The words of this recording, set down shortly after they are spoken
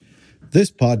This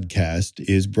podcast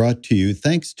is brought to you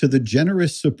thanks to the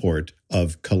generous support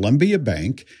of Columbia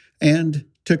Bank and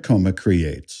Tacoma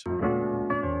Creates.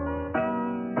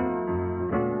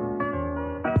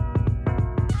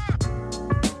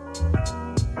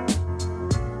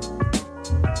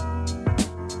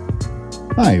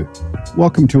 Hi,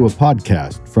 welcome to a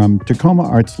podcast from Tacoma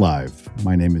Arts Live.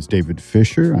 My name is David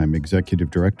Fisher. I'm Executive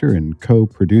Director and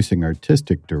Co-Producing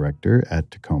Artistic Director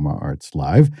at Tacoma Arts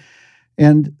Live.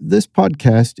 And this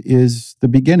podcast is the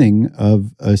beginning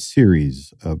of a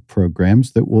series of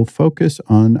programs that will focus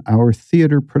on our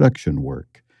theater production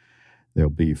work.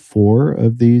 There'll be 4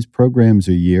 of these programs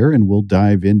a year, and we'll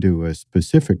dive into a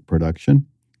specific production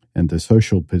and the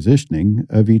social positioning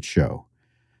of each show.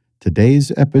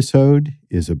 Today's episode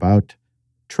is about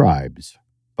Tribes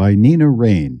by Nina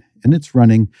Raine, and it's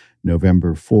running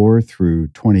November 4 through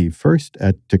 21st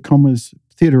at Tacoma's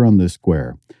Theater on the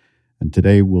Square. And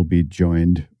today we'll be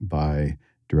joined by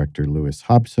director Louis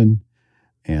Hobson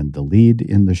and the lead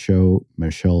in the show,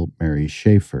 Michelle Mary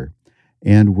Schaefer.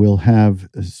 And we'll have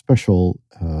a special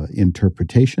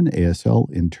interpretation,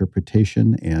 ASL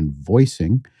interpretation and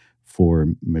voicing for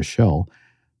Michelle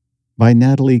by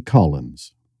Natalie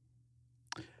Collins.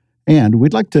 And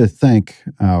we'd like to thank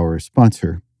our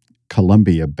sponsor,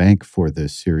 Columbia Bank, for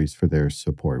this series, for their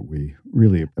support. We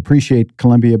really appreciate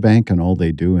Columbia Bank and all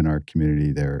they do in our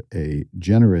community. They're a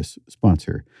generous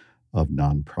sponsor of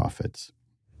nonprofits.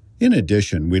 In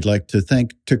addition, we'd like to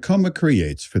thank Tacoma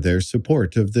Creates for their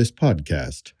support of this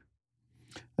podcast.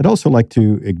 I'd also like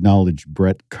to acknowledge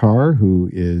Brett Carr, who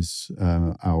is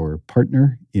our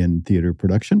partner in theater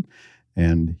production,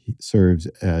 and he serves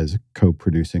as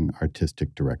co-producing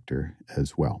artistic director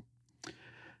as well.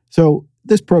 So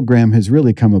this program has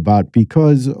really come about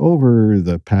because over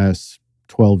the past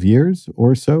 12 years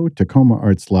or so, Tacoma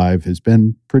Arts Live has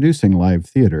been producing live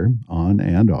theater on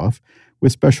and off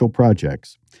with special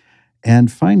projects. And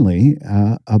finally,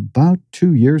 about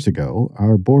 2 years ago,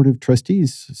 our board of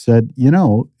trustees said,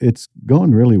 it's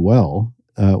going really well.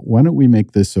 Why don't we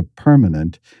make this a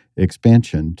permanent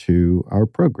expansion to our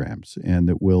programs, and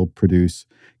that we'll produce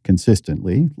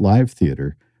consistently live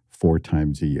theater 4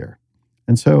 times a year.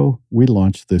 And so we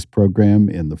launched this program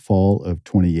in the fall of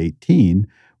 2018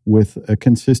 with a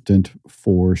consistent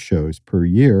 4 shows per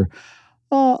year,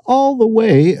 all the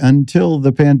way until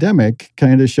the pandemic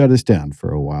kind of shut us down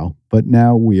for a while. But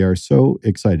now we are so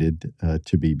excited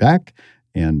to be back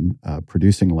and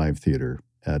producing live theater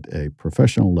at a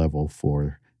professional level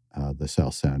for the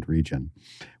South Sound region.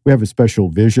 We have a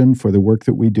special vision for the work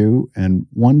that we do, and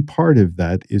one part of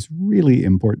that is really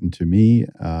important to me.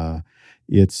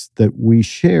 It's that we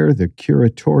share the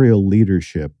curatorial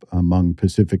leadership among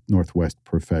Pacific Northwest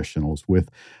professionals with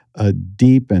a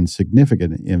deep and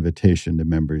significant invitation to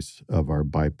members of our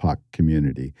BIPOC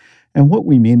community. And what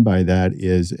we mean by that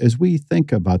is, as we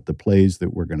think about the plays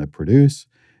that we're going to produce,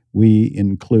 we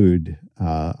include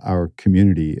our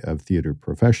community of theater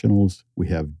professionals. We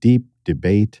have deep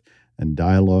debate and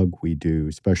dialogue. We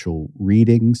do special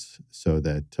readings so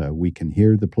that we can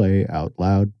hear the play out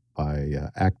loud by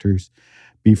actors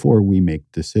before we make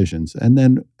decisions. And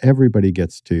then everybody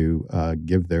gets to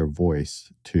give their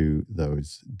voice to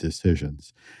those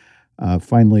decisions.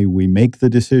 Finally, we make the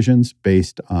decisions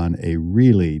based on a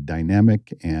really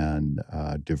dynamic and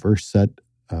diverse set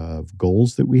of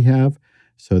goals that we have,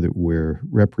 so that we're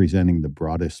representing the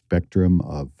broadest spectrum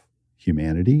of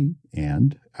humanity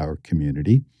and our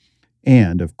community.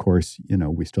 And of course,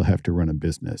 we still have to run a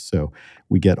business. So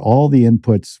we get all the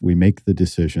inputs, we make the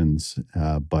decisions,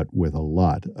 but with a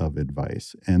lot of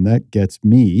advice. And that gets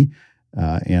me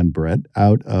and Brett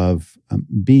out of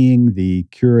being the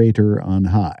curator on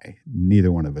high.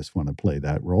 Neither one of us want to play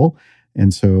that role.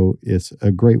 And so it's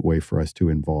a great way for us to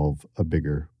involve a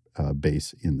bigger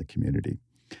base in the community.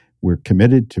 We're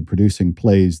committed to producing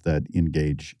plays that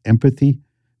engage empathy,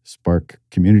 spark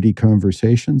community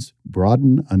conversations,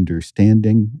 broaden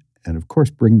understanding, and of course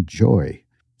bring joy,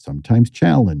 sometimes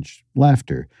challenge,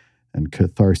 laughter, and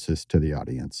catharsis to the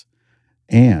audience.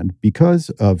 And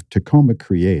because of Tacoma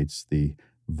Creates, the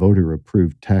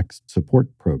voter-approved tax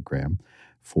support program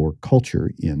for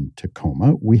culture in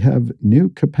Tacoma, we have new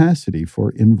capacity for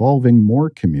involving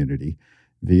more community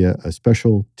via a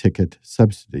special ticket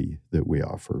subsidy that we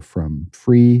offer, from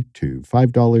free to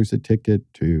 $5 a ticket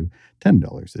to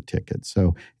 $10 a ticket.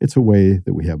 So it's a way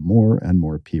that we have more and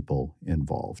more people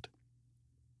involved.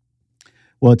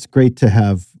 Well, it's great to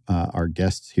have our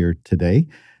guests here today.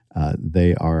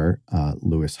 They are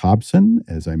Louis Hobson,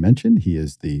 as I mentioned. He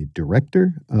is the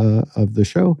director of the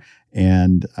show,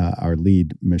 and our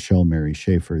lead, Michelle Mary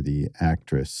Schaefer, the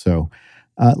actress. So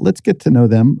Let's get to know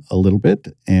them a little bit,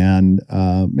 and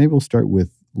maybe we'll start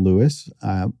with Louis.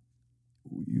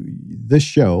 This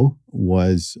show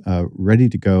was ready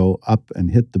to go up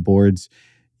and hit the boards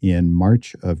in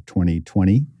March of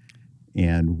 2020,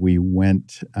 and we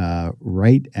went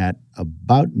right at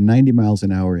about 90 miles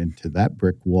an hour into that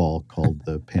brick wall called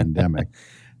the pandemic.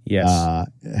 Yes.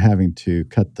 Having to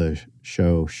cut the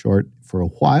show short for a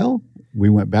while. We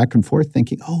went back and forth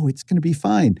thinking, it's going to be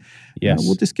fine. Yes.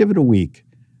 We'll just give it a week,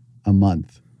 a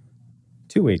month.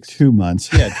 2 weeks. 2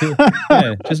 months.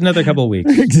 Yeah, just another couple of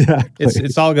weeks. Exactly.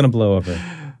 It's all going to blow over.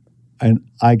 And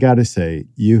I got to say,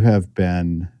 you have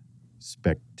been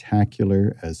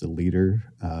spectacular as a leader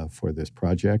for this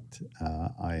project.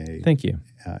 Thank you.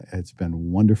 It's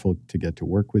been wonderful to get to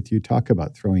work with you. Talk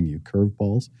about throwing you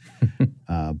curveballs,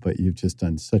 but you've just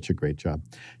done such a great job.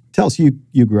 Tell us,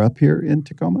 you grew up here in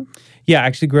Tacoma? Yeah, I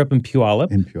actually grew up in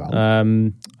Puyallup.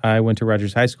 I went to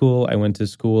Rogers High School. I went to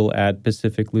school at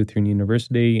Pacific Lutheran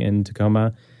University in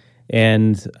Tacoma.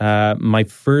 And my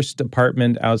first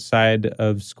apartment outside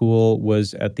of school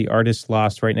was at the Artist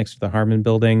Loft right next to the Harmon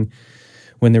Building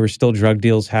when there were still drug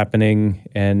deals happening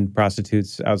and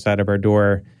prostitutes outside of our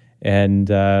door. And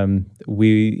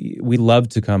we love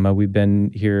Tacoma. We've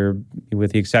been here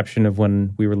with the exception of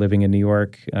when we were living in New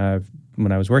York.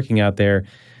 When I was working out there,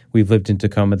 we've lived in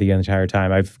Tacoma the entire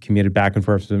time. I've commuted back and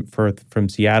forth from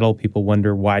Seattle. People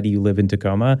wonder, why do you live in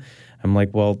Tacoma? I'm like,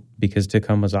 well, because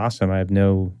Tacoma's awesome. I have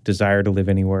no desire to live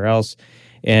anywhere else.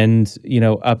 And,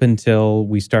 up until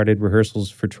we started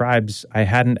rehearsals for Tribes, I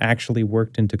hadn't actually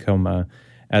worked in Tacoma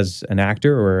as an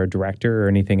actor or a director or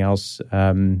anything else.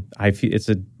 I feel it's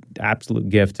an absolute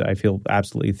gift. I feel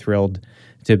absolutely thrilled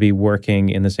to be working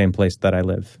in the same place that I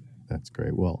live. That's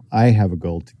great. Well, I have a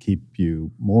goal to keep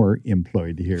you more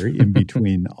employed here in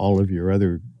between all of your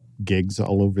other gigs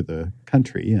all over the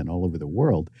country and all over the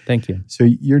world. Thank you. So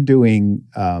you're doing,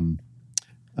 you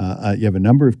have a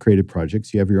number of creative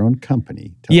projects. You have your own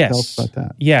company. Tell us about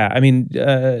that. Yeah. I mean,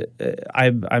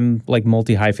 I'm like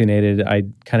multi-hyphenated. I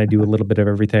kind of do a little bit of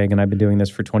everything, and I've been doing this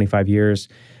for 25 years.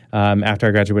 After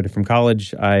I graduated from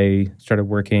college, I started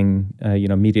working,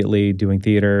 immediately doing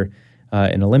theater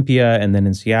in Olympia, and then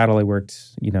in Seattle, I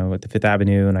worked, at the Fifth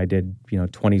Avenue, and I did,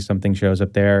 20-something shows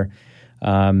up there,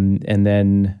 and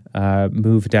then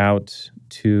moved out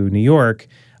to New York.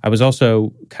 I was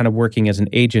also kind of working as an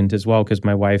agent as well because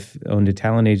my wife owned a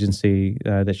talent agency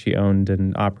that she owned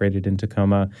and operated in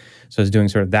Tacoma. So I was doing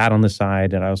sort of that on the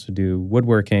side, and I also do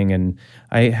woodworking, and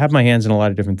I have my hands in a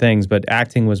lot of different things, but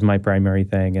acting was my primary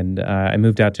thing. And I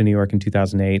moved out to New York in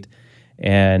 2008,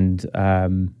 and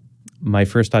my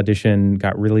first audition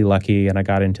got really lucky, and I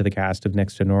got into the cast of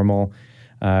Next to Normal,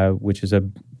 which is a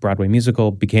Broadway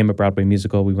musical, became a Broadway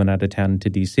musical. We went out of town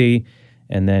to D.C.,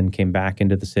 and then came back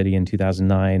into the city in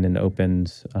 2009 and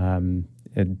opened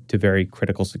to very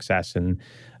critical success and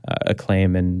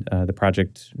acclaim. And the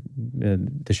project,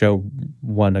 the show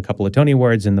won a couple of Tony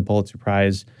Awards and the Pulitzer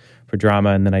Prize for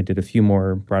drama. And then I did a few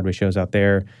more Broadway shows out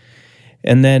there.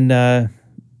 And then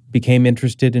became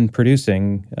interested in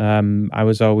producing. I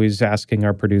was always asking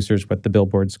our producers what the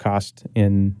billboards cost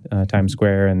in Times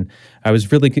Square. And I was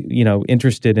really,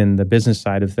 interested in the business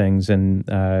side of things,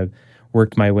 and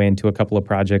worked my way into a couple of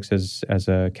projects as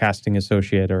a casting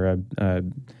associate or a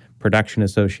production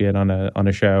associate on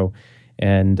a show,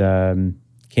 and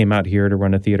came out here to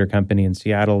run a theater company in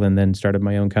Seattle, and then started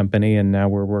my own company. And now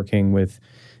we're working with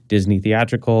Disney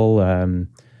Theatrical on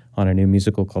a new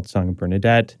musical called Song of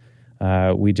Bernadette.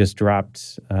 We just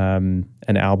dropped an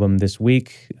album this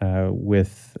week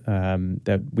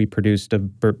that we produced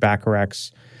of Burt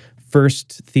Bacharach's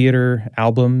first theater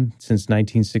album since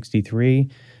 1963.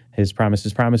 His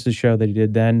Promises, Promises show that he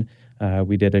did then.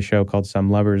 We did a show called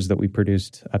Some Lovers that we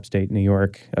produced upstate New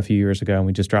York a few years ago, and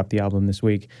we just dropped the album this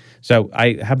week. So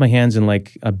I have my hands in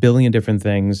like a billion different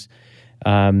things,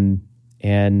 and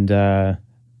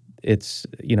it's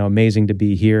amazing to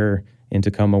be here in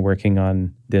Tacoma working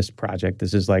on this project.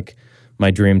 This is like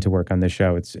my dream to work on this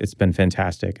show. It's been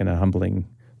fantastic and a humbling,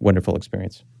 wonderful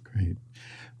experience. Great.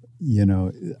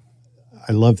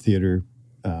 I love theater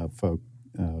folk.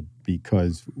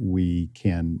 Because we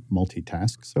can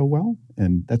multitask so well.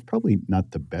 And that's probably not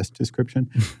the best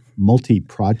description.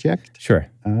 Multi-project Sure.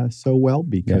 So well,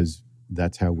 because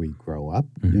that's how we grow up,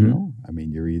 I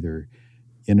mean, you're either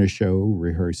in a show,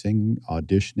 rehearsing,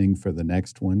 auditioning for the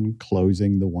next one,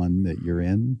 closing the one that you're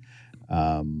in,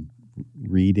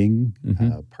 reading,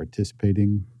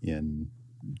 participating in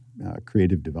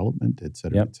creative development, et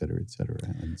cetera, et cetera, et cetera.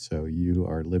 And so you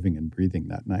are living and breathing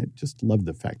that. And I just love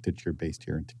the fact that you're based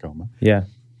here in Tacoma. Yeah.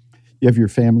 You have your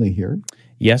family here?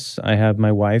 Yes, I have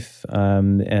my wife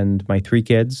and my 3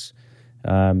 kids,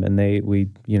 and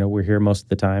we're here most of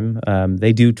the time.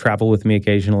 They do travel with me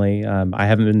occasionally. I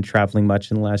haven't been traveling much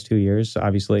in the last 2 years,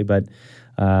 obviously, but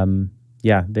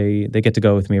they get to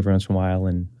go with me every once in a while.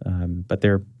 And but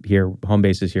they're here, home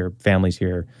base is here, family's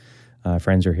here,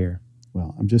 friends are here.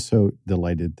 Well, I'm just so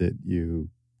delighted that you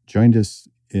joined us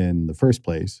in the first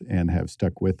place and have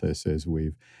stuck with us as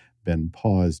we've been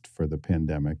paused for the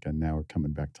pandemic and now we're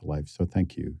coming back to life. So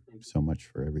thank you so much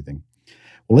for everything.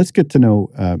 Well, let's get to know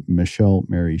Michelle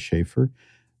Mary Schaefer.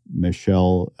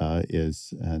 Michelle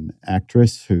is an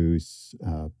actress who's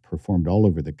performed all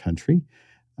over the country.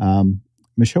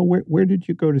 Michelle, where did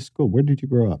you go to school? Where did you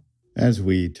grow up? As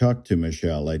we talk to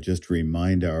Michelle, I just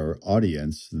remind our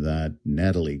audience that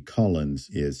Natalie Collins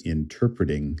is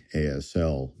interpreting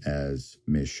ASL as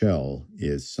Michelle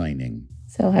is signing.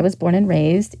 So I was born and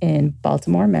raised in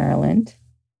Baltimore, Maryland.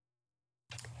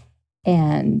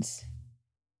 And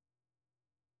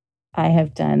I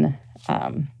have done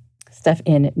stuff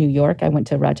in New York. I went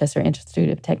to Rochester Institute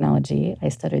of Technology. I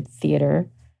studied theater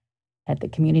at the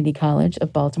Community College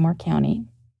of Baltimore County.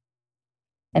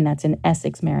 And that's in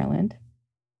Essex, Maryland.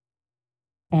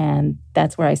 And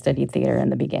that's where I studied theater in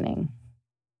the beginning.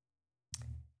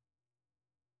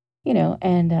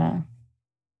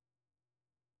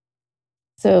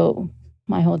 So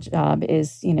my whole job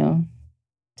is,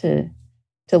 to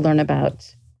learn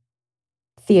about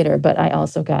theater, but I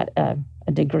also got a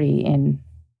degree in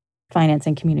finance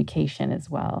and communication as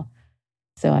well.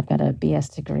 So I've got a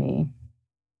BS degree.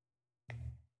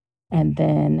 And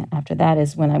then after that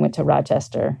is when I went to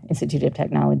Rochester Institute of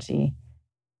Technology,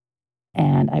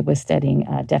 and I was studying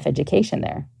deaf education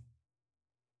there.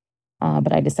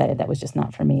 But I decided that was just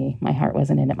not for me. My heart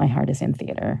wasn't in it. My heart is in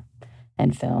theater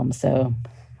and film. So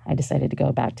I decided to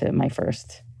go back to my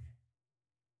first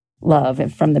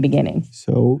love from the beginning.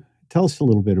 So tell us a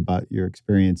little bit about your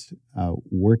experience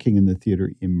working in the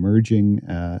theater, emerging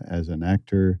as an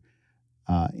actor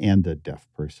and a deaf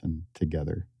person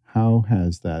together. How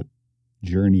has that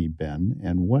journey been,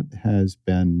 and what has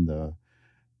been the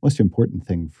most important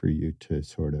thing for you to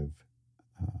sort of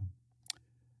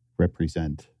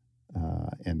represent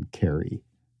and carry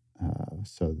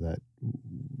so that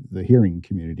the hearing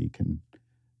community can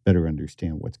better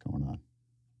understand what's going on?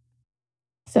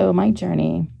 So my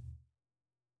journey,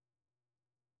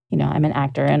 I'm an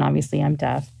actor and obviously I'm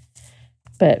deaf.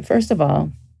 But first of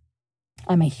all,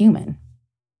 I'm a human.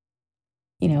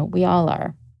 We all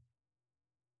are.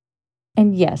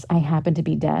 And yes, I happen to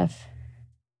be deaf,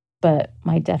 but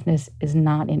my deafness is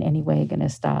not in any way going to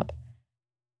stop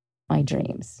my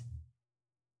dreams.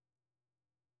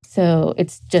 So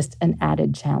it's just an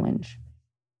added challenge.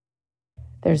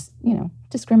 There's,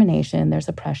 discrimination, there's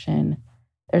oppression,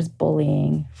 there's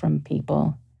bullying from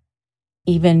people,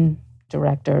 even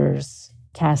directors,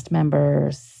 cast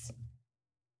members.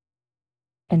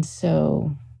 And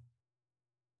so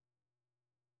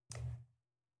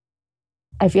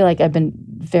I feel like I've been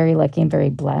very lucky and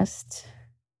very blessed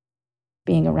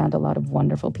being around a lot of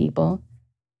wonderful people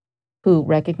who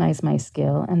recognize my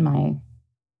skill and my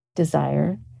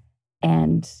desire.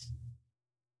 And,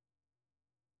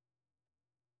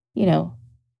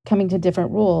 coming to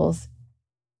different roles,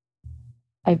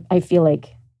 I feel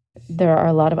like there are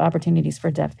a lot of opportunities for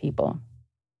deaf people.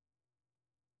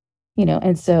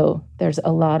 And so there's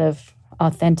a lot of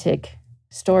authentic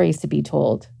stories to be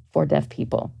told for deaf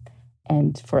people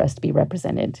and for us to be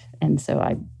represented. And so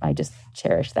I just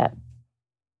cherish that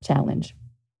challenge.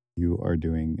 You are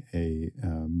doing a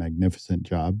magnificent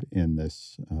job in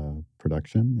this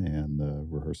production and the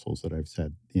rehearsals that I've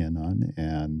sat in on.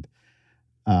 And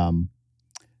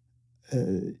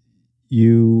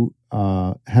you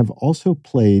have also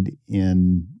played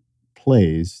in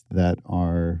plays that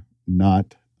are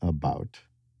not about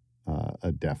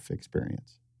a deaf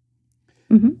experience.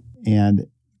 Mm-hmm. And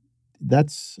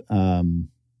that's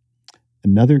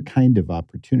another kind of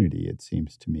opportunity, it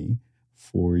seems to me,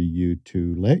 for you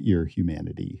to let your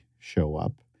humanity show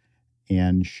up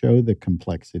and show the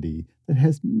complexity that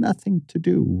has nothing to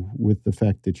do with the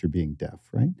fact that you're being deaf,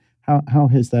 right? How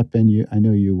has that been? I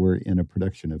know you were in a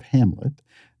production of Hamlet,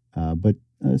 but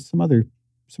some other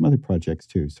projects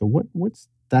too. So what's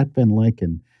that been like,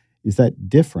 and is that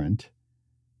different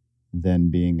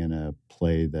than being in a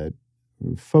play that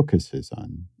focuses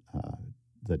on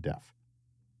the deaf?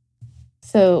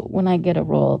 So when I get a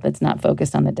role that's not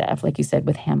focused on the deaf, like you said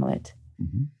with Hamlet,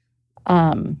 mm-hmm.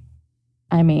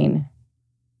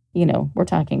 We're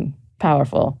talking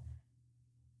powerful,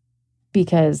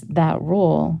 because that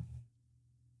role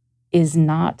is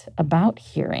not about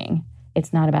hearing.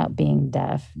 It's not about being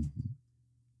deaf. Mm-hmm.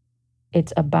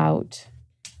 it's about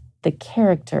the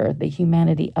character, the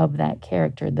humanity of that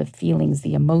character, the feelings,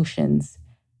 the emotions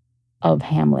of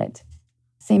Hamlet.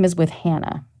 Same as with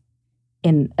Hannah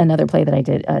in another play that I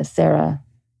did, Sarah.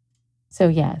 So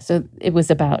yeah, so it was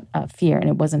about fear, and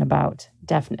it wasn't about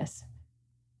deafness.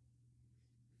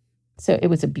 So it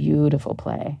was a beautiful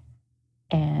play.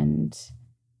 And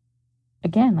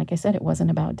again, like I said, it wasn't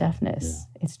about deafness.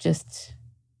 Yeah. It's just,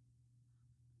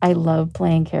 I love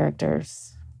playing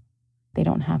characters. They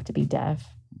don't have to be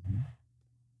deaf. Mm-hmm.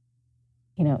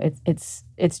 You know, it's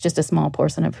just a small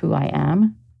portion of who I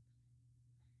am.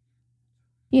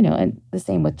 You know, and the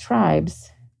same with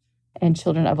Tribes and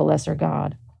Children of a Lesser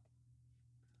God.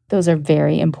 Those are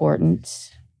very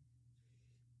important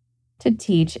to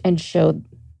teach and show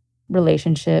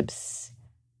relationships,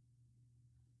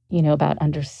 you know, about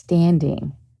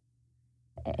understanding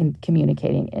and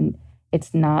communicating. And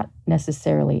it's not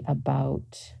necessarily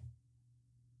about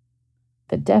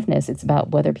the deafness. It's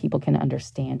about whether people can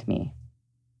understand me.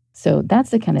 So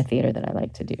that's the kind of theater that I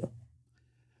like to do.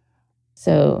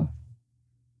 So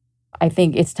I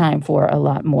think it's time for a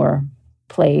lot more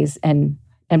plays and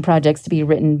projects to be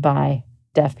written by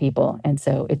deaf people. And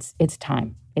so it's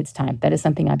time. It's time. That is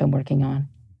something I've been working on.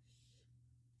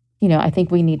 You know, I think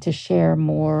we need to share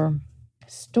more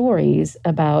stories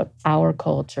about our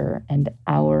culture and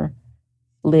our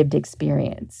lived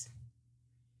experience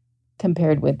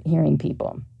compared with hearing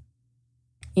people.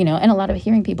 You know, and a lot of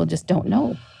hearing people just don't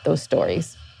know those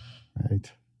stories.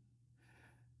 Right.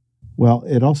 Well,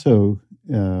 it also,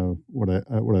 what I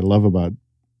love about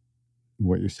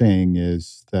what you're saying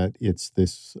is that it's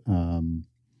this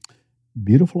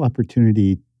beautiful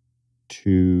opportunity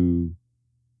to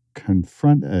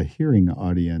confront a hearing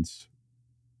audience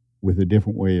with a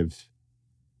different way of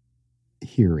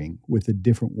hearing, with a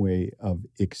different way of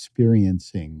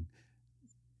experiencing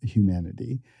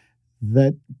humanity,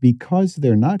 that because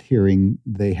they're not hearing,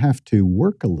 they have to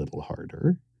work a little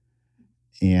harder.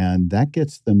 And that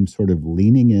gets them sort of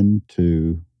leaning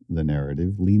into the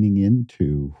narrative, leaning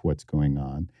into what's going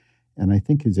on, and I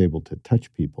think is able to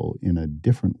touch people in a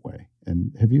different way.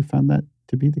 And have you found that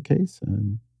to be the case?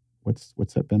 And what's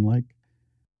that been like?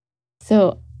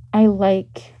 So I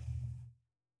like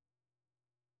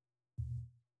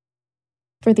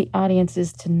for the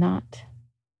audiences to not,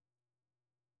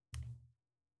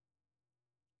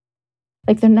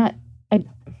 like they're not,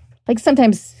 like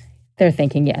sometimes they're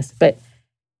thinking yes, but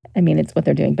I mean, it's what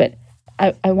they're doing, but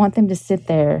I want them to sit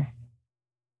there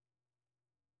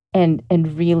and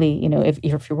really, you know, if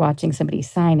you're watching somebody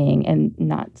signing and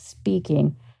not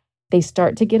speaking, they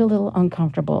start to get a little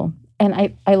uncomfortable.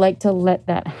 And I like to let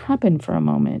that happen for a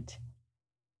moment,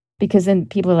 because then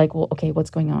people are like, well, okay, what's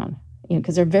going on? You know,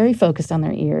 because they're very focused on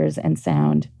their ears and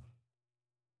sound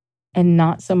and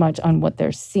not so much on what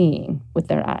they're seeing with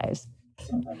their eyes.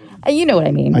 You know what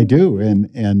I mean? I do. And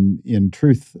in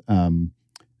truth,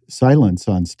 silence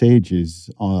on stage is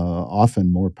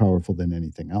often more powerful than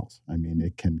anything else. I mean,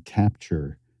 it can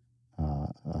capture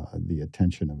the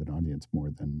attention of an audience more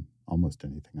than almost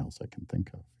anything else I can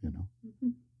think of, you know? Mm-hmm.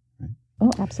 Right?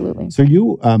 Oh, absolutely. So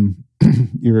you,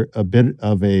 you're a bit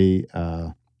of a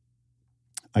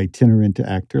itinerant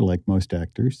actor, like most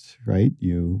actors, right?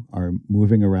 You are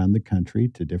moving around the country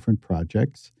to different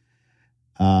projects.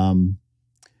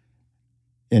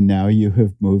 And now you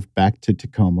have moved back to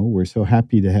Tacoma. We're so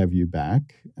happy to have you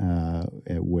back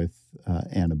with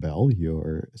Annabelle,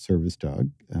 your service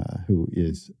dog, who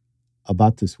is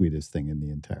about the sweetest thing in the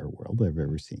entire world I've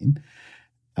ever seen.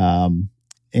 But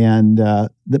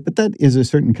that is a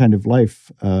certain kind of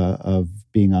life of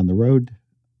being on the road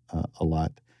a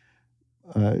lot.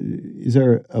 Is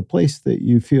there a place that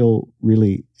you feel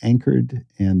really anchored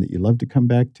and that you love to come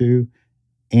back to?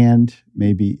 And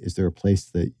maybe is there a place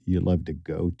that you love to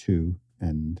go to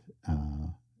and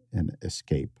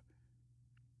escape?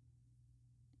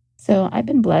 So I've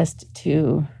been blessed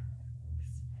to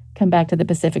come back to the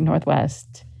Pacific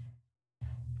Northwest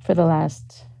for the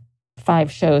last 5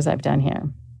 shows I've done here.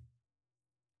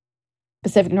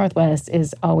 Pacific Northwest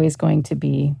is always going to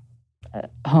be a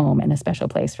home and a special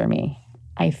place for me.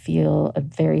 I feel a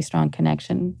very strong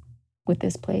connection with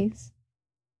this place.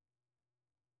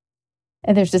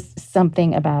 And there's just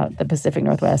something about the Pacific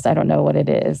Northwest. I don't know what it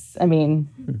is. I mean,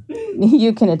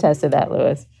 you can attest to that,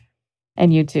 Louis.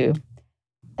 And you too.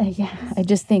 Yeah, I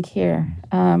just think here,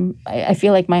 I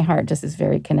feel like my heart just is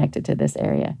very connected to this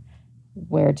area.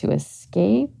 Where to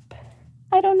escape?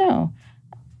 I don't know.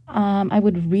 I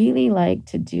would really like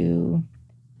to do,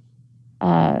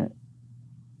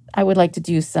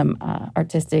 some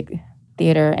artistic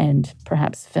theater and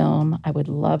perhaps film. I would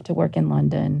love to work in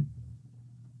London.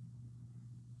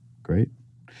 Great.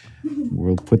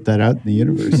 We'll put that out in the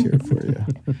universe here for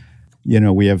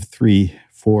you. We have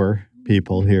 4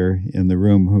 people here in the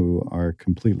room who are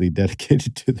completely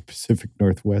dedicated to the Pacific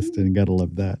Northwest, and gotta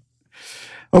love that.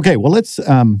 Okay, well, let's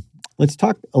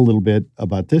talk a little bit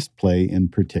about this play in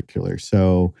particular.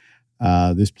 So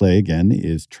this play, again,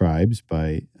 is Tribes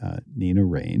by Nina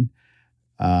Raine.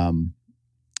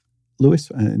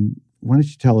 Louis, why don't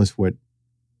you tell us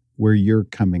where you're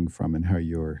coming from and how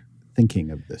you're thinking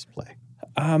of this play?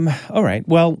 All right.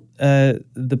 Well,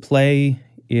 the play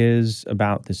is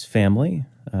about this family,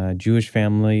 Jewish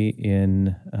family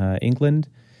in England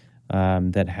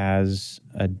that has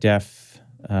a deaf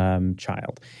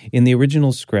child. In the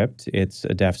original script, it's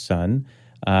a deaf son,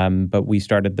 but we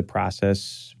started the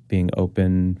process being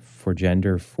open for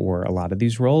gender for a lot of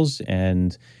these roles,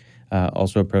 and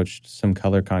also approached some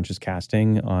color-conscious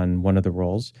casting on one of the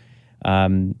roles.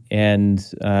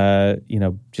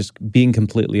 Just being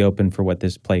completely open for what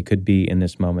this play could be in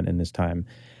this moment, in this time.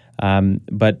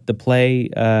 But the play,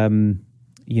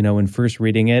 in first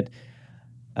reading it,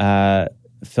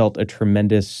 felt a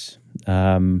tremendous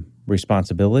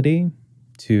responsibility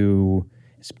to,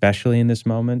 especially in this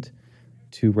moment,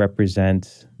 to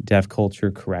represent deaf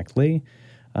culture correctly.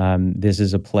 This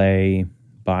is a play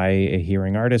by a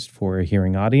hearing artist for a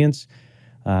hearing audience,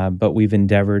 but we've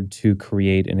endeavored to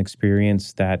create an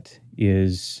experience that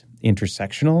is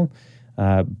intersectional,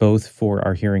 both for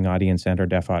our hearing audience and our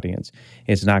deaf audience.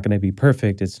 It's not going to be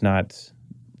perfect. It's not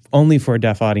only for a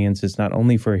deaf audience. It's not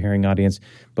only for a hearing audience,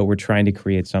 but we're trying to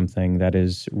create something that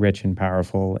is rich and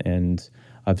powerful and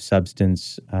of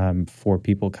substance for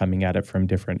people coming at it from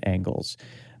different angles.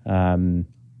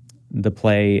 The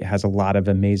play has a lot of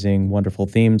amazing, wonderful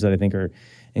themes that I think are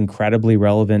incredibly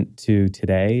relevant to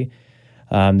today.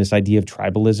 This idea of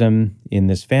tribalism in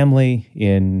this family,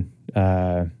 in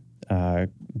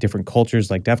different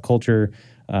cultures like deaf culture,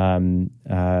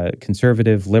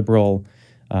 conservative, liberal.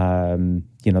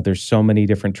 There's so many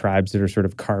different tribes that are sort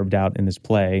of carved out in this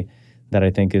play that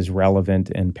I think is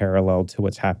relevant and parallel to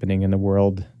what's happening in the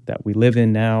world that we live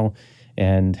in now,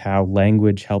 and how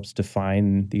language helps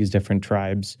define these different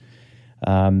tribes.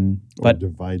 Or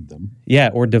divide them. Yeah,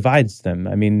 or divides them.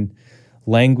 I mean,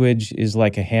 language is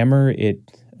like a hammer. It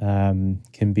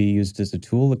can be used as a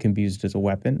tool. It can be used as a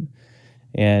weapon.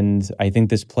 And I think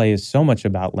this play is so much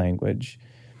about language.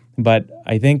 But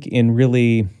I think in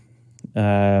really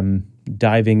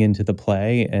diving into the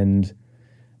play and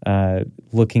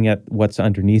looking at what's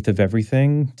underneath of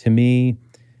everything, to me,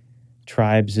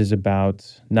 Tribes is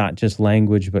about not just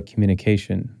language, but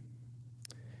communication.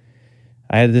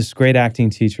 I had this great acting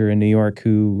teacher in New York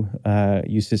who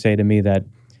used to say to me that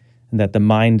the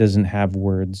mind doesn't have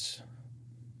words.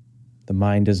 The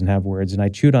mind doesn't have words. And I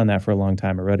chewed on that for a long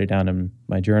time. I wrote it down in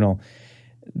my journal.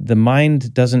 The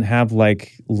mind doesn't have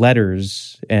like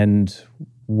letters and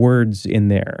words in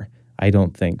there, I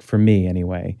don't think, for me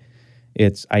anyway.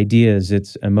 It's ideas,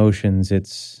 it's emotions,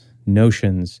 it's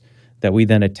notions that we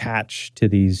then attach to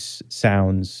these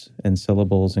sounds and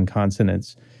syllables and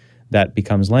consonants that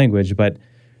becomes language. But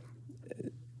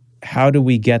how do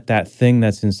we get that thing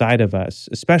that's inside of us,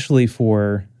 especially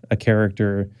for a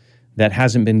character that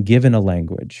hasn't been given a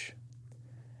language?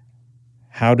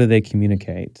 How do they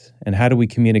communicate? And how do we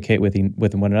communicate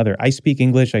with one another? I speak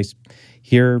English.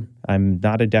 I'm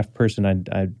not a deaf person.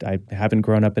 I haven't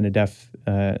grown up in a deaf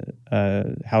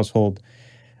household.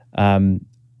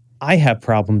 I have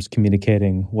problems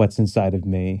communicating what's inside of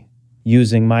me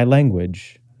using my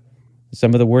language.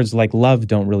 Some of the words like love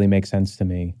don't really make sense to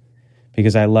me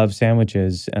because I love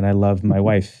sandwiches and I love my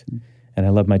wife and I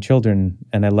love my children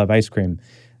and I love ice cream.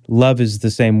 Love is the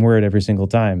same word every single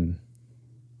time.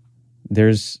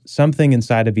 There's something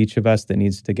inside of each of us that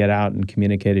needs to get out and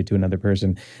communicate it to another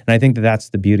person. And I think that that's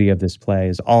the beauty of this play,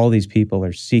 is all these people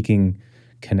are seeking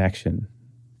connection,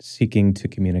 seeking to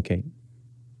communicate.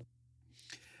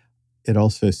 It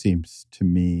also seems to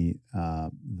me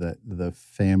that the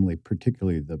family,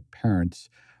 particularly the parents,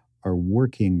 are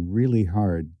working really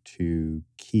hard to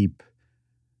keep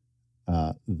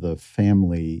the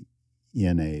family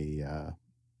in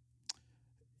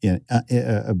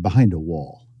behind a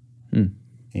wall.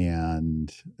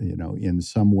 And, in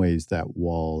some ways that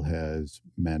wall has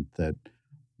meant that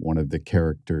one of the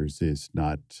characters is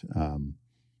not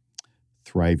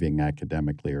thriving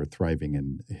academically or thriving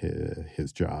in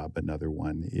his job. Another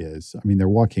one is, they're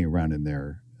walking around in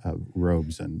their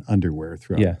robes and underwear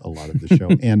throughout a lot of the show.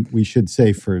 And we should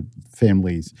say for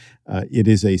families, it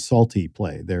is a salty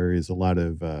play. There is a lot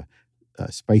of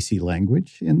spicy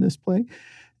language in this play.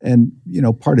 And,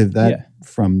 part of that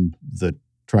from the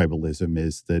tribalism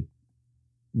is that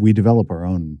we develop our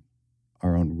own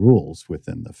our own rules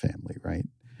within the family, right?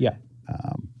 Yeah.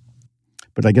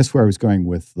 But I guess where I was going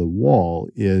with the wall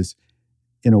is,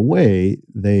 in a way,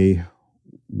 they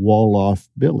wall off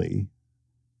Billy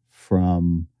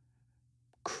from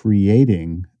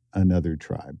creating another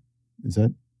tribe. Is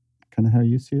that kind of how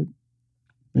you see it,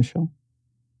 Michelle?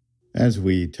 As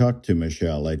we talk to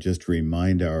Michelle, I just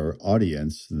remind our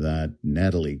audience that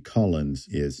Natalie Collins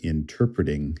is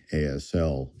interpreting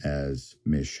ASL as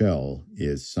Michelle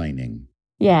is signing.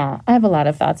 Yeah, I have a lot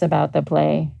of thoughts about the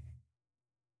play.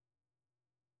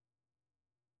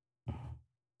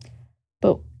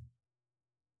 But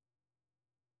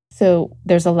so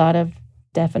there's a lot of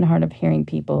deaf and hard of hearing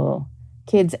people,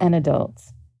 kids and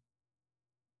adults,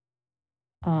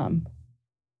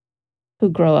 who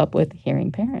grow up with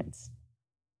hearing parents.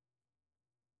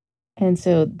 And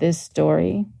so this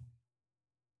story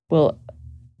will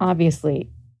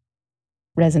obviously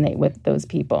resonate with those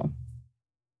people.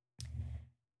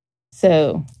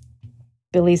 So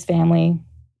Billy's family,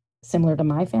 similar to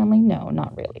my family? No,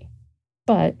 not really.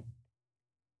 But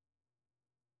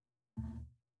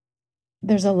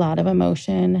there's a lot of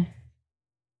emotion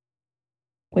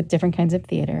with different kinds of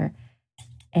theater,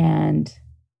 and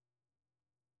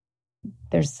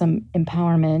there's some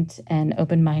empowerment and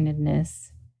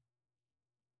open-mindedness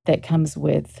that comes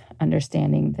with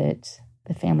understanding that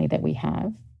the family that we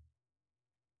have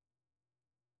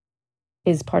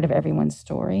is part of everyone's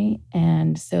story,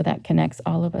 and so that connects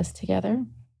all of us together.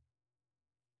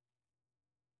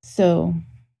 So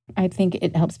I think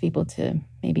it helps people to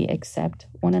maybe accept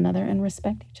one another and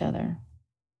respect each other.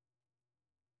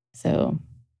 So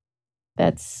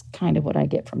that's kind of what I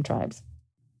get from Tribes.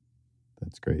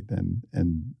 That's great.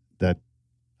 And that,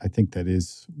 I think that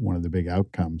is one of the big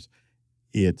outcomes.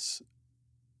 It's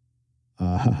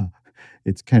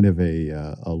kind of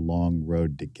a long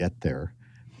road to get there.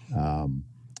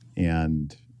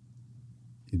 And,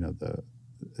 you know,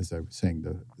 as I was saying,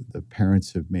 the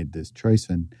parents have made this choice.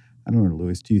 And I don't know,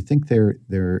 Louis, do you think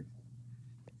they're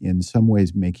in some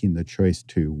ways making the choice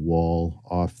to wall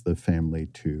off the family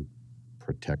to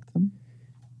protect them?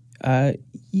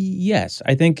 Yes,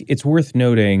 I think it's worth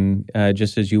noting,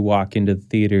 just as you walk into the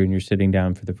theater and you're sitting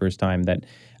down for the first time, that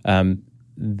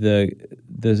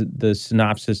the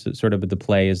synopsis sort of the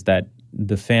play is that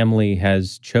the family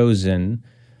has chosen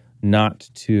not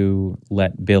to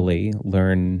let Billy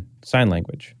learn sign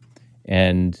language,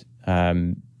 and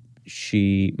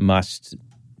she must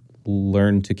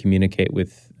learn to communicate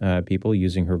with people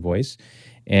using her voice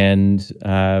and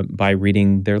by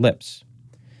reading their lips.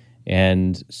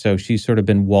 And so she's sort of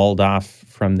been walled off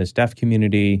from this deaf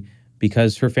community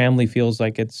because her family feels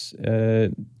like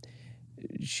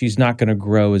she's not going to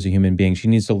grow as a human being. She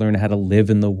needs to learn how to live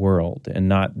in the world and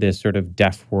not this sort of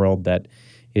deaf world that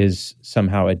is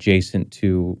somehow adjacent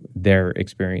to their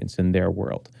experience in their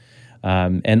world.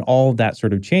 And all of that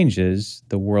sort of changes.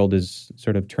 The world is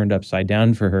sort of turned upside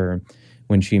down for her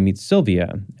when she meets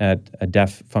Sylvia at a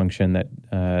deaf function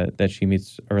that she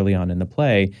meets early on in the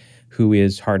play, who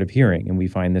is hard of hearing. And we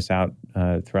find this out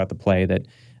throughout the play that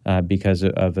because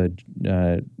of a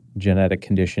genetic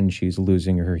condition, she's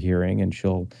losing her hearing, and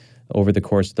over the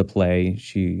course of the play,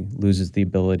 she loses the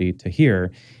ability to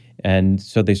hear. And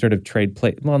so they sort of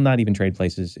not even trade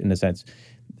places in the sense.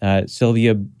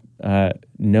 Sylvia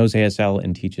knows ASL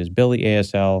and teaches Billy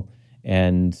ASL,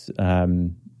 and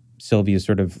Sylvia's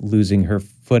sort of losing her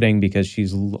footing because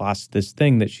she's lost this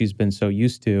thing that she's been so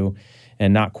used to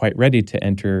and not quite ready to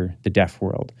enter the deaf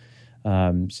world.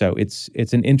 So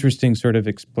it's an interesting sort of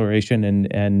exploration,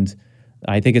 and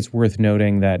I think it's worth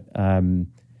noting that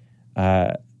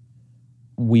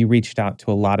we reached out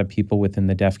to a lot of people within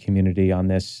the deaf community on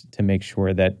this to make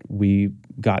sure that we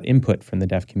got input from the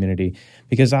deaf community,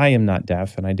 because I am not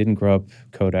deaf and I didn't grow up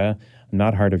CODA. I'm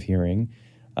not hard of hearing,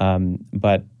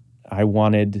 but I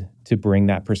wanted to bring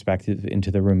that perspective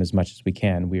into the room as much as we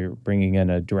can. We're bringing in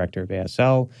a director of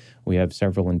ASL. We have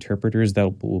several interpreters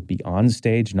that will be on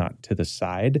stage, not to the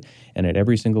side. And at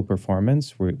every single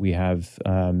performance, we have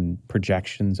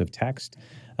projections of text.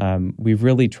 We've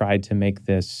really tried to make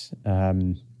this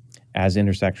as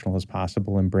intersectional as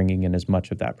possible and bringing in as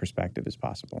much of that perspective as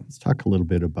possible. Let's talk a little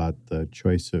bit about the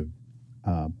choice of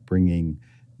bringing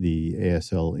the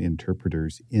ASL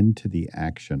interpreters into the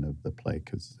action of the play,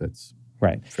 because that's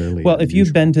right. Fairly well, unusual. If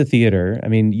you've been to theater, I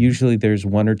mean, usually there's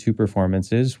one or two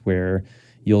performances where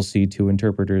you'll see two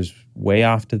interpreters way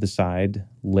off to the side,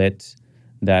 lit,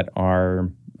 that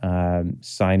are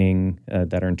signing,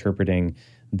 that are interpreting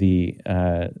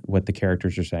what the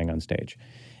characters are saying on stage.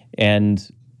 And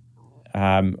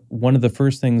one of the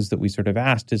first things that we sort of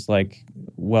asked is like,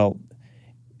 well,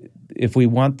 if we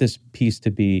want this piece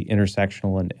to be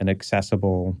intersectional and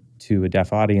accessible to a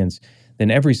deaf audience, then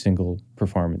every single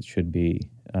performance should be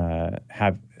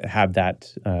have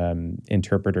that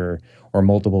interpreter or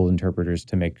multiple interpreters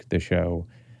to make the show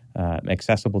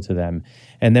accessible to them.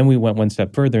 And then we went one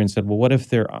step further and said, well, what if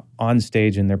they're on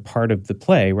stage and they're part of the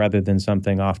play rather than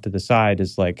something off to the side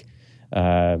as like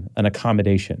an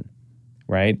accommodation,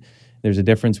 right? There's a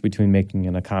difference between making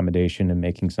an accommodation and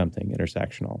making something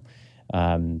intersectional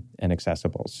and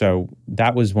accessible. So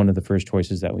that was one of the first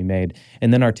choices that we made.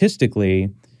 And then artistically,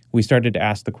 we started to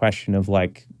ask the question of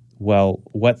like, well,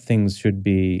 what things should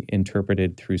be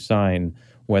interpreted through sign?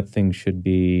 What things should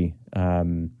be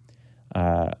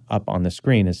up on the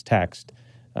screen as text?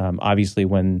 Obviously,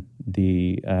 when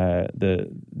the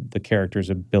characters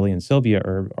of Billy and Sylvia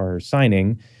are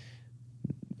signing,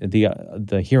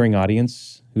 the hearing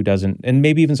audience who doesn't, and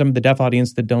maybe even some of the deaf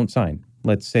audience that don't sign.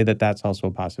 Let's say that that's also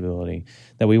a possibility,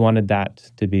 that we wanted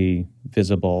that to be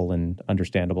visible and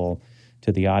understandable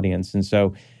to the audience. And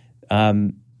so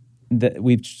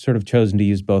we've sort of chosen to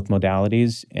use both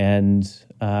modalities and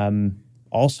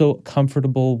also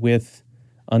comfortable with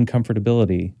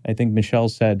uncomfortability. I think Michelle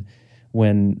said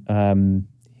when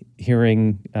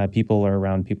hearing people are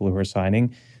around people who are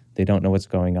signing, they don't know what's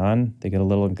going on. They get a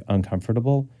little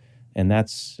uncomfortable, and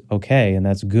that's okay, and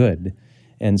that's good.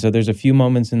 And so there's a few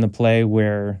moments in the play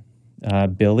where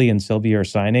Billy and Sylvia are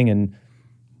signing, and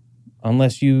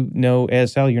unless you know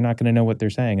ASL, you're not going to know what they're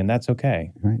saying, and that's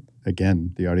okay. Right.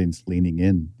 Again, the audience leaning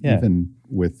in, even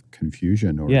with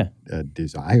confusion or a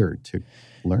desire to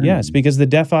learn. Yes, because the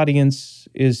deaf audience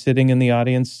is sitting in the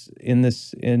audience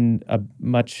in a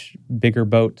much bigger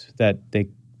boat that they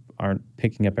aren't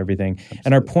picking up everything. Absolutely.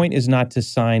 And our point is not to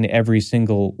sign every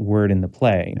single word in the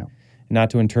play,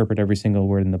 not to interpret every single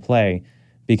word in the play,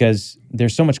 because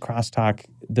there's so much crosstalk.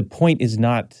 The point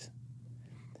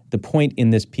in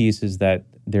this piece is that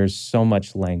there's so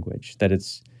much language, that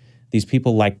it's these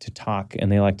people like to talk,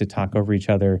 and they like to talk over each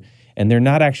other, and they're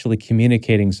not actually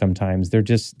communicating sometimes. They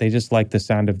just like the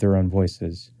sound of their own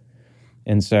voices.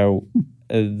 And so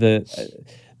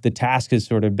the task has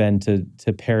sort of been to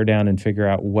pare down and figure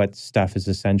out what stuff is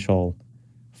essential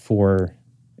for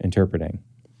interpreting.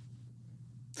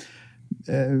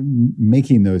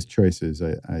 Making those choices,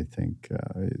 I think,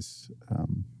 is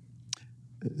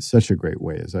such a great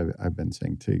way, as I've been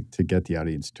saying, to get the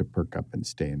audience to perk up and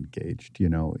stay engaged. You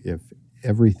know, if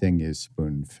everything is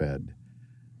spoon-fed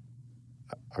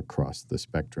across the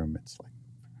spectrum, it's like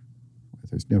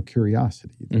there's no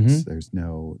curiosity. There's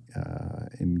no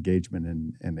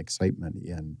engagement and excitement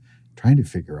in trying to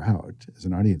figure out, as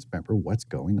an audience member, what's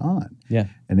going on. Yeah.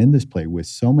 And in this play, with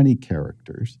so many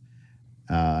characters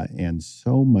and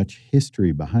so much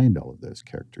history behind all of those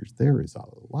characters, there is a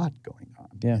lot going on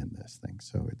in this thing.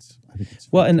 So I think it's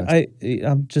well, fantastic. and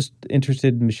I'm just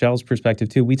interested in Michelle's perspective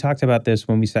too. We talked about this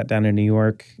when we sat down in New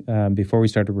York before we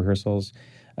started rehearsals,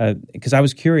 because I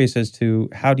was curious as to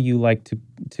how do you like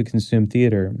to consume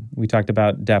theater. We talked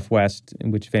about Deaf West,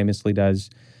 which famously does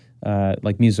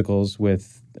like musicals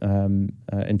with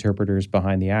interpreters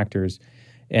behind the actors,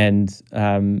 and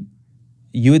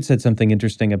you had said something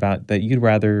interesting about that you'd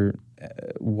rather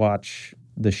watch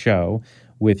the show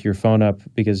with your phone up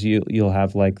because you'll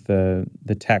have like the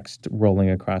text rolling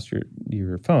across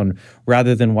your phone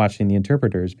rather than watching the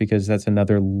interpreters, because that's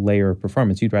another layer of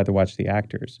performance. You'd rather watch the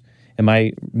actors. Am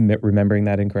I remembering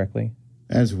that incorrectly?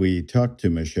 As we talk to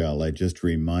Michelle, I just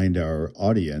remind our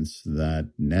audience that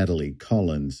Natalie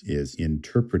Collins is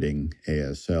interpreting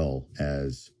ASL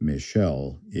as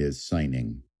Michelle is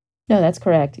signing. No, that's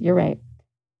correct. You're right.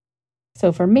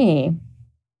 So for me,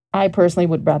 I personally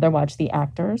would rather watch the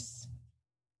actors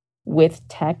with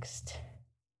text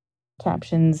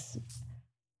captions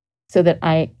so that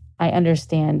I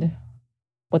understand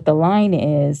what the line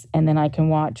is, and then I can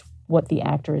watch what the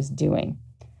actor is doing.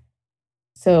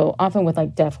 So often with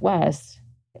like Deaf West,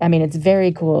 I mean, it's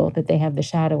very cool that they have the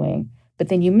shadowing, but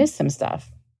then you miss some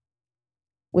stuff.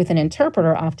 With an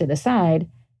interpreter off to the side,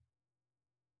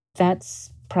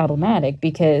 that's problematic,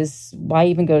 because why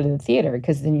even go to the theater?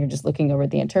 Because then you're just looking over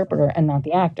at the interpreter and not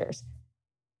the actors.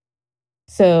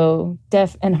 So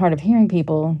deaf and hard of hearing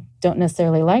people don't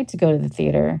necessarily like to go to the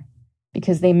theater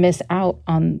because they miss out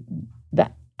on the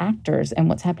actors and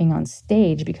what's happening on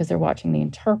stage because they're watching the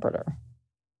interpreter.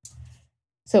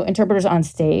 So interpreters on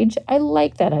stage, I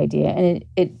like that idea. And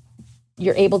it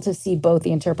you're able to see both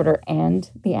the interpreter and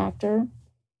the actor.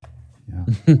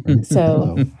 Yeah. Right.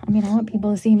 So, I mean, I want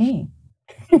people to see me.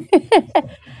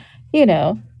 You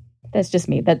know, that's just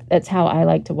me. That's how I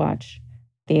like to watch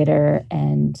theater.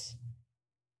 And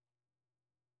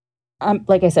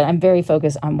like I said, I'm very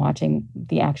focused on watching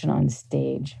the action on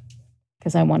stage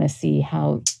because I want to see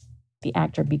how the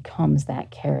actor becomes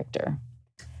that character.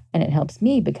 And it helps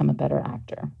me become a better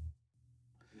actor.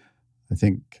 I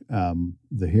think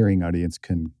the hearing audience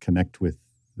can connect with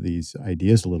these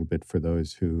ideas a little bit for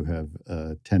those who have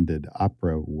attended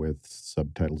opera with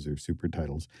subtitles or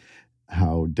supertitles,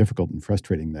 how difficult and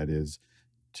frustrating that is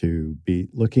to be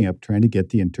looking up, trying to get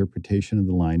the interpretation of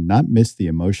the line, not miss the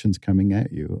emotions coming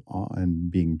at you,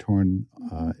 and being torn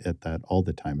at that all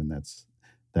the time. And that's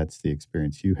the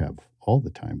experience you have all the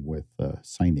time with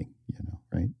signing,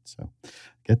 right? So I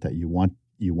get that. You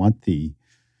want the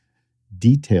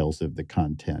details of the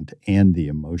content and the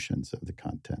emotions of the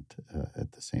content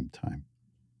at the same time.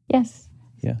 Yes.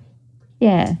 Yeah.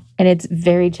 Yeah. And it's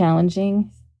very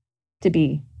challenging to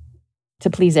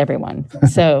please everyone.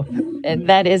 So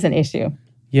that is an issue.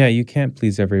 Yeah, you can't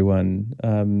please everyone,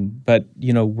 but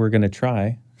we're going to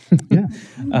try. Yeah.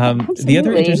 The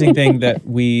other interesting thing that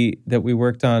we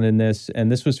worked on in this,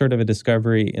 and this was sort of a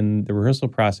discovery in the rehearsal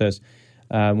process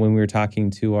when we were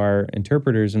talking to our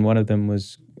interpreters, and one of them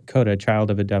was Coda, a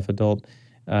child of a deaf adult,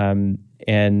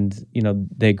 and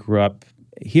they grew up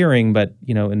hearing, but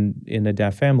in a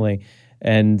deaf family.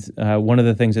 And one of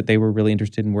the things that they were really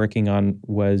interested in working on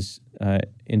was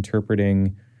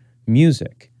interpreting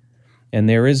music. And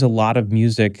there is a lot of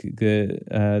music.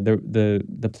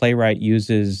 The playwright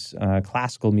uses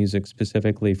classical music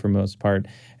specifically, for most part,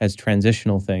 as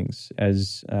transitional things.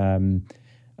 As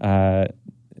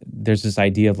there's this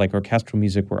idea of like orchestral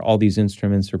music where all these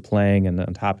instruments are playing and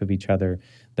on top of each other,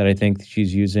 that I think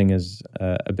she's using as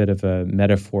a bit of a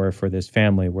metaphor for this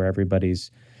family, where everybody's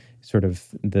sort of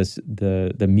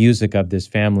the music of this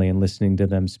family, and listening to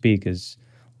them speak is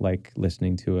like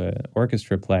listening to an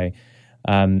orchestra play.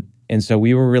 And so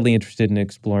we were really interested in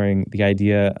exploring the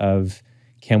idea of,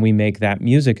 can we make that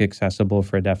music accessible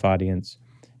for a deaf audience,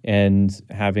 and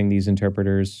having these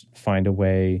interpreters find a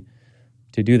way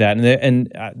to do that. And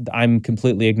I'm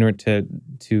completely ignorant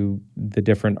to the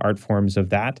different art forms of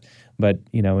that. But,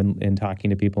 in talking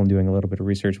to people and doing a little bit of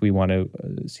research, we want to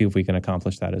see if we can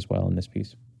accomplish that as well in this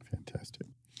piece. Fantastic.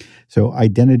 So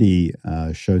identity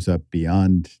shows up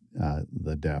beyond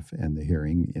the deaf and the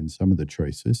hearing in some of the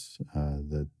choices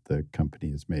that the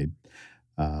company has made.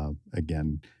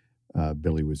 Again,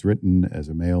 Billy was written as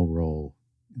a male role.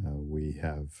 We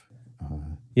have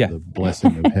the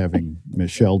blessing of having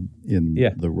Michelle in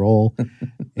the role.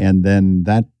 And then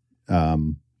that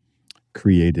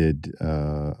created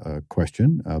a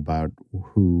question about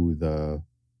who the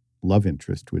love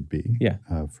interest would be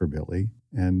for Billy.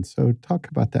 And so talk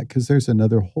about that, because there's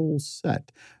another whole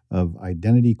set of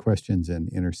identity questions and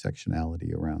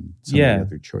intersectionality around some of the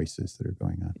other choices that are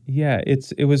going on. Yeah,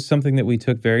 it was something that we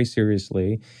took very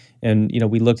seriously. And,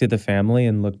 we looked at the family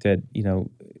and looked at,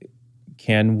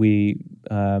 can we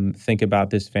think about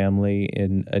this family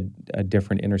in a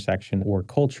different intersection or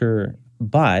culture?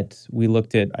 But we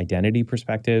looked at identity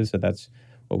perspectives, so that's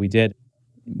what we did.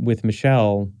 With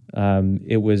Michelle,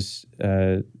 it was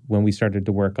when we started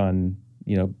to work on,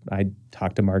 I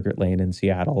talked to Margaret Lane in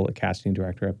Seattle, a casting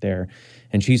director up there,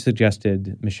 and she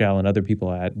suggested Michelle and other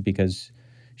people because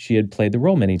she had played the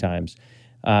role many times.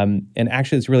 And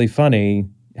actually, it's really funny.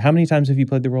 How many times have you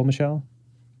played the role, Michelle?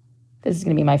 This is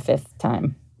going to be my 5th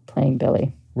time playing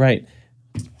Billy. Right.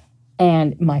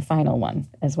 And my final one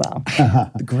as well.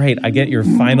 Great. I get your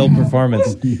final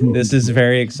performance. This is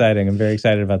very exciting. I'm very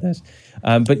excited about this.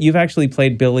 But you've actually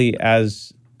played Billy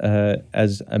as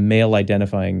a male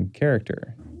identifying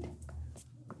character.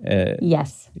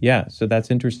 Yes. Yeah, so that's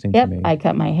interesting to me. I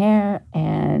cut my hair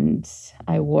and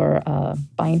I wore a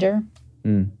binder.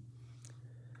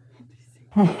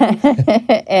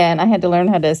 And I had to learn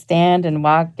how to stand and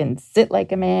walk and sit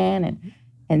like a man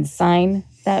and sign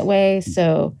that way.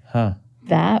 So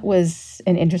that was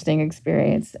an interesting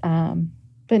experience.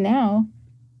 But now,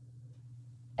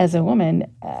 as a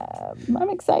woman, I'm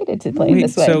excited to play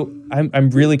this way. So I'm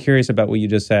really curious about what you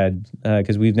just said,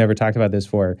 because we've never talked about this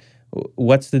before.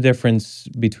 What's the difference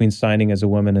between signing as a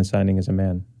woman and signing as a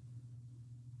man?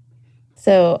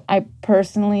 So I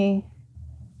personally,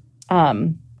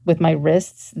 with my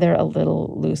wrists, they're a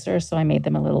little looser, so I made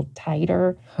them a little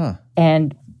tighter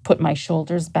and put my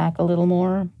shoulders back a little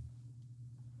more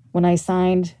when I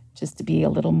signed, just to be a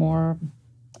little more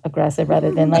aggressive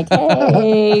rather than like,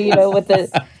 hey, with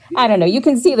the, I don't know. You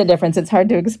can see the difference. It's hard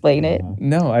to explain it.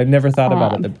 No, I've never thought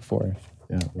about it before.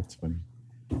 Yeah, that's funny.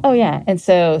 Oh, yeah. And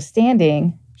so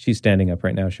standing. She's standing up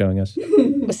right now showing us.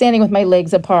 Standing with my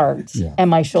legs apart and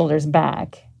my shoulders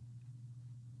back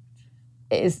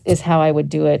is how I would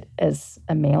do it as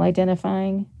a male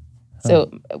identifying.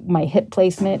 So my hip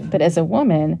placement, but as a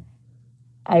woman,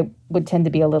 I would tend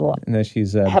to be a little, And then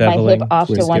she's have my beveling, hip off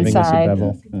to one giving us a side.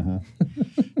 bevel.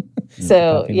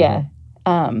 So, Popping yeah.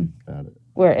 Got it.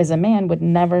 Whereas a man would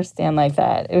never stand like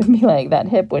that. It would be like that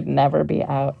hip would never be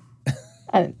out.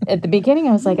 And at the beginning,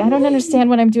 I was like, I don't understand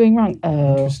what I'm doing wrong.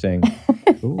 Oh, Interesting.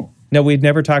 Cool. No, we'd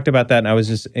never talked about that, and I was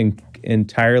just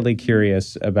entirely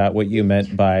curious about what you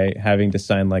meant by having to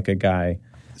sign like a guy.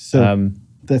 So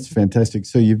that's fantastic.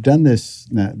 So you've done this,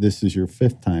 now this is your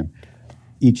 5th time.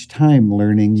 Each time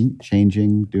learning,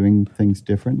 changing, doing things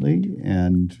differently.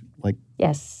 And like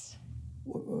yes.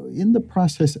 in the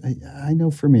process, I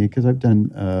know for me, because I've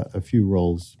done a few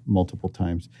roles multiple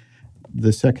times,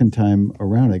 the second time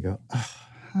around, I go, oh,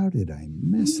 how did I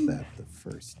miss that the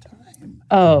first time?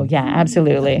 Oh, yeah,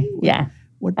 absolutely. Yeah.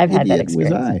 What I've had that idiot was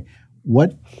experience. I? Well,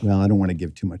 I don't want to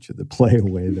give too much of the play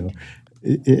away, though.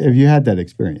 Have you had that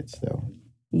experience, though?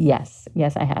 Yes,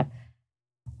 I have.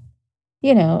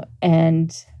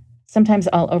 And sometimes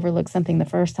I'll overlook something the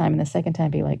first time and the second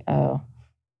time be like, oh,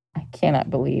 I cannot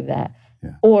believe that.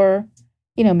 Yeah. Or,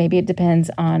 maybe it depends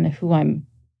on who I'm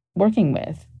working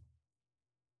with,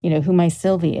 who my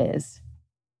Sylvie is.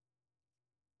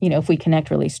 If we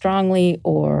connect really strongly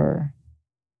or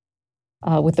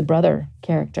with the brother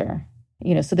character,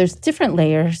 so there's different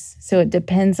layers. So it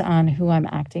depends on who I'm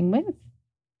acting with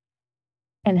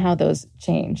and how those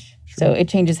change. Sure. So it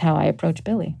changes how I approach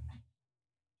Billy.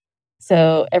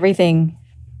 So everything,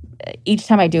 each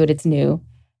time I do it, it's new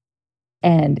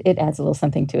and it adds a little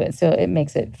something to it. So it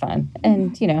makes it fun.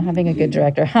 And, having a good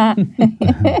director.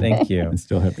 Thank you. And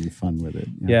still having fun with it.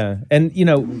 Yeah. And,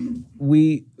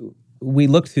 we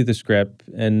looked through the script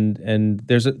and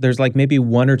there's like maybe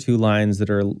 1 or 2 lines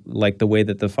that are like the way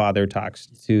that the father talks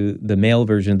to the male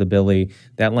version of the Billy.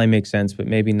 That line makes sense, but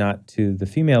maybe not to the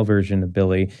female version of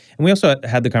Billy. And we also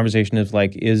had the conversation of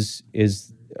like, is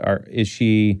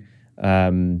she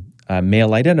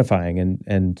male identifying?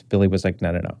 And Billy was like,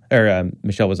 no. Or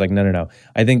Michelle was like, no.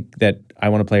 I think that I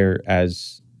want to play her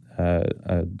as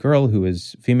a girl who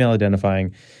is female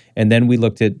identifying. And then we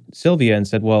looked at Sylvia and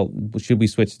said, well, should we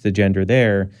switch the gender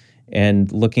there? And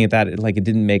looking at that, it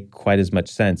didn't make quite as much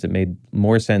sense. It made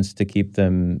more sense to keep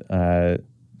them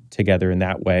together in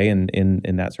that way and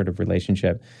in that sort of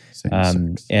relationship.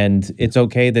 And it's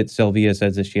okay that Sylvia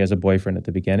says that she has a boyfriend at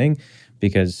the beginning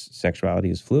because sexuality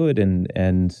is fluid. And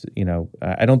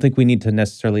I don't think we need to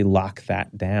necessarily lock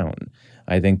that down.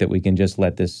 I think that we can just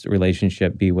let this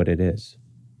relationship be what it is.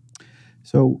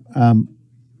 So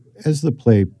as the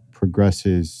play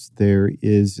progresses, there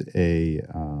is a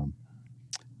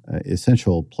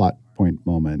essential plot point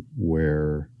moment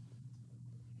where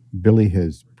Billy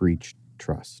has breached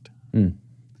trust. I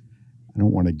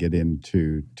don't want to get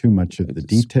into too much of the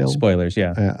detail. Spoilers,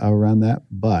 yeah. Around that,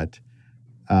 but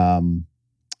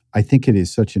I think it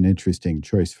is such an interesting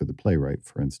choice for the playwright,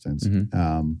 for instance.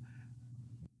 Mm-hmm.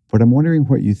 But I'm wondering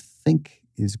what you think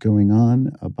is going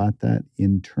on about that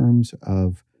in terms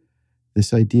of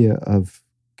this idea of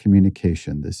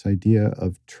communication, this idea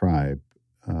of tribe,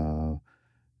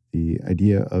 the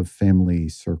idea of family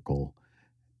circle,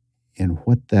 and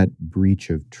what that breach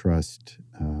of trust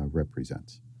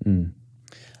represents.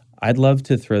 I'd love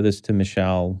to throw this to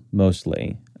Michelle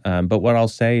mostly, but what I'll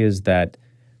say is that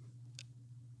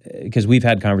because we've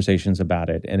had conversations about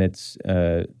it, and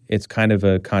it's kind of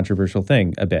a controversial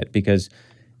thing a bit because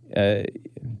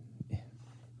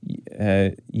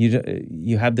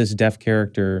you have this deaf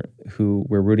character who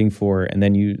we're rooting for, and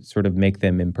then you sort of make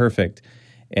them imperfect.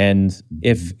 And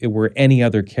if it were any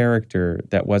other character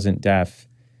that wasn't deaf,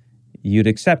 you'd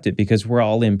accept it because we're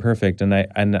all imperfect. And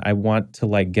I want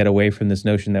to get away from this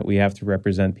notion that we have to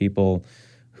represent people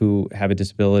who have a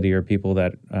disability or people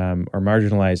that are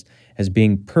marginalized as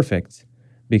being perfect,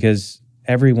 because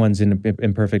everyone's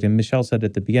imperfect. And Michelle said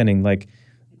at the beginning,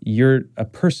 you're a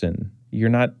person.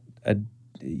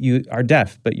 You are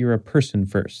deaf, but you're a person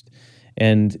first.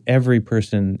 And every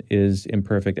person is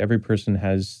imperfect. Every person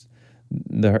has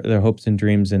their hopes and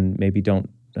dreams and maybe don't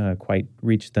quite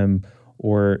reach them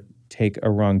or take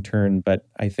a wrong turn. But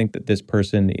I think that this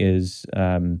person is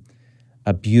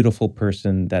a beautiful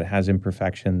person that has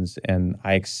imperfections, and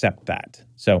I accept that.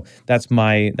 So that's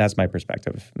my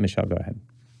perspective. Michelle, go ahead.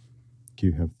 Do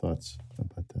you have thoughts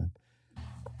about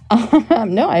that?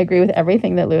 No, I agree with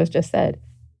everything that Louis just said.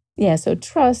 Yeah, so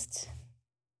trust.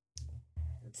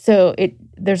 So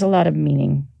there's a lot of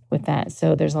meaning with that.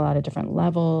 So there's a lot of different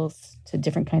levels to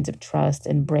different kinds of trust,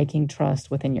 and breaking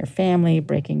trust within your family,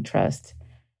 breaking trust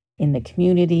in the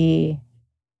community,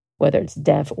 whether it's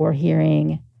deaf or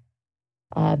hearing.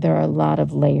 There are a lot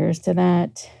of layers to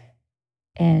that.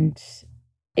 And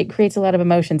it creates a lot of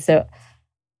emotion. So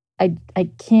I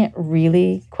can't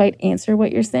really quite answer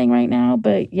what you're saying right now,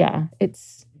 but yeah,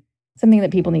 it's something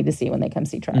that people need to see when they come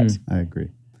see Tribes. I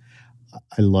agree.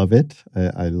 I love it.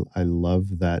 I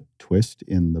love that twist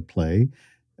in the play.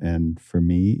 And for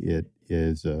me, it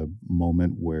is a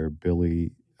moment where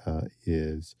Billy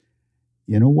is,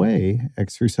 in a way,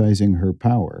 exercising her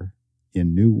power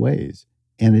in new ways.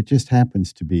 And it just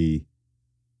happens to be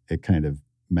a kind of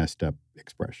messed up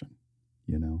expression,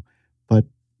 But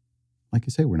like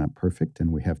you say, we're not perfect,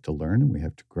 and we have to learn and we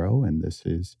have to grow. And this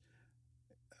is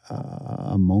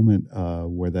a moment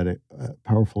where that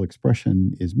powerful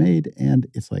expression is made, and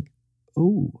it's like,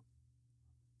 oh,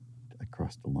 I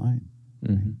crossed the line.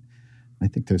 Mm-hmm. I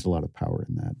think there's a lot of power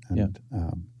in that. And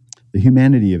the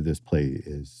humanity of this play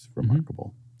is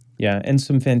remarkable. Yeah, and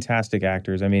some fantastic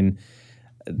actors. I mean,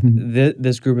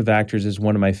 this group of actors is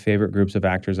one of my favorite groups of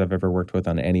actors I've ever worked with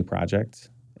on any project.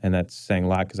 And that's saying a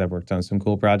lot because I've worked on some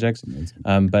cool projects.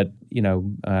 But,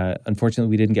 unfortunately,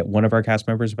 we didn't get one of our cast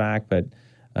members back, but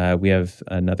we have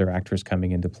another actress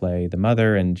coming in to play the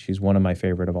mother, and she's one of my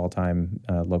favorite of all time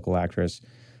local actress,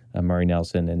 Murray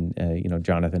Nelson, and,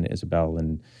 Jonathan, Isabel,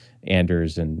 and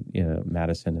Anders, and,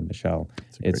 Madison and Michelle.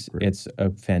 It's a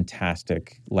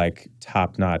fantastic,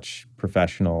 top-notch,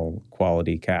 professional,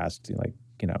 quality cast.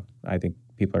 I think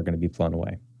people are going to be blown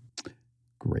away.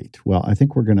 Great. Well, I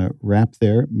think we're going to wrap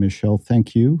there. Michelle,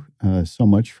 thank you so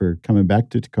much for coming back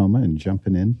to Tacoma and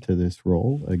jumping into this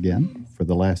role again for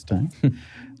the last time.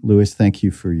 Louis, thank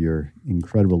you for your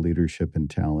incredible leadership and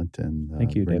talent and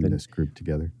thank you, bringing David. This group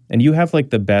together. And you have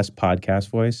the best podcast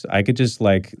voice. I could just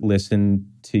listen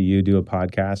to you do a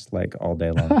podcast all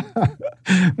day long.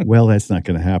 Well, that's not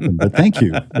going to happen, but thank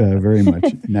you very much.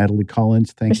 Natalie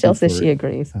Collins, thank Michelle you for says she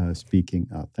agrees. Speaking.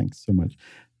 Thanks so much.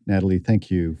 Natalie,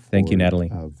 thank you for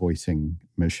Natalie. Voicing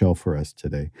Michelle for us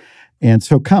today. And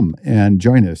so come and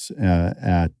join us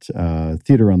at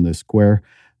Theater on the Square,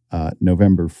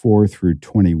 November 4 through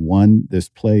 21. This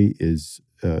play is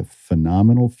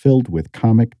phenomenal, filled with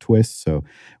comic twists. So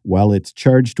while it's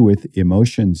charged with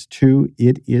emotions too,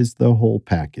 it is the whole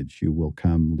package. You will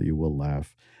come, you will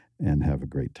laugh, and have a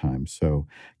great time. So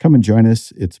come and join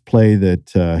us. It's a play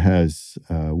that has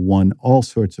won all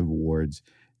sorts of awards.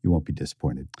 You won't be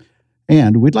disappointed.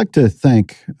 And we'd like to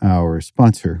thank our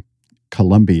sponsor,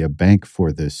 Columbia Bank,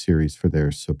 for this series, for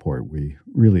their support. We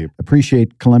really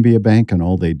appreciate Columbia Bank and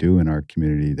all they do in our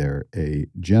community. They're a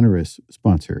generous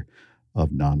sponsor of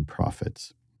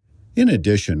nonprofits. In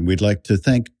addition, we'd like to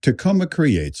thank Tacoma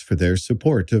Creates for their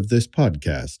support of this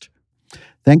podcast.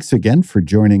 Thanks again for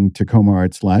joining Tacoma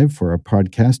Arts Live for our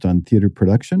podcast on theater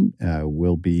production.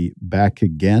 We'll be back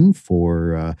again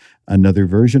for another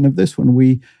version of this when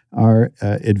we are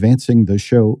advancing the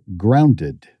show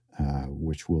Grounded,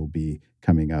 which will be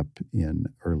coming up in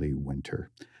early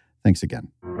winter. Thanks again.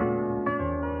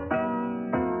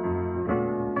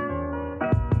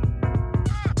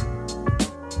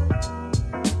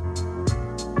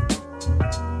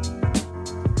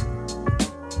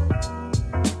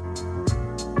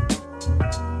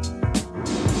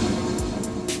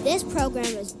 This program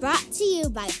is brought to you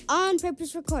by On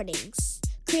Purpose Recordings.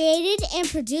 Created and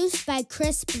produced by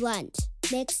Chris Blunt.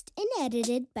 Mixed and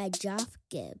edited by Geoff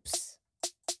Gibbs.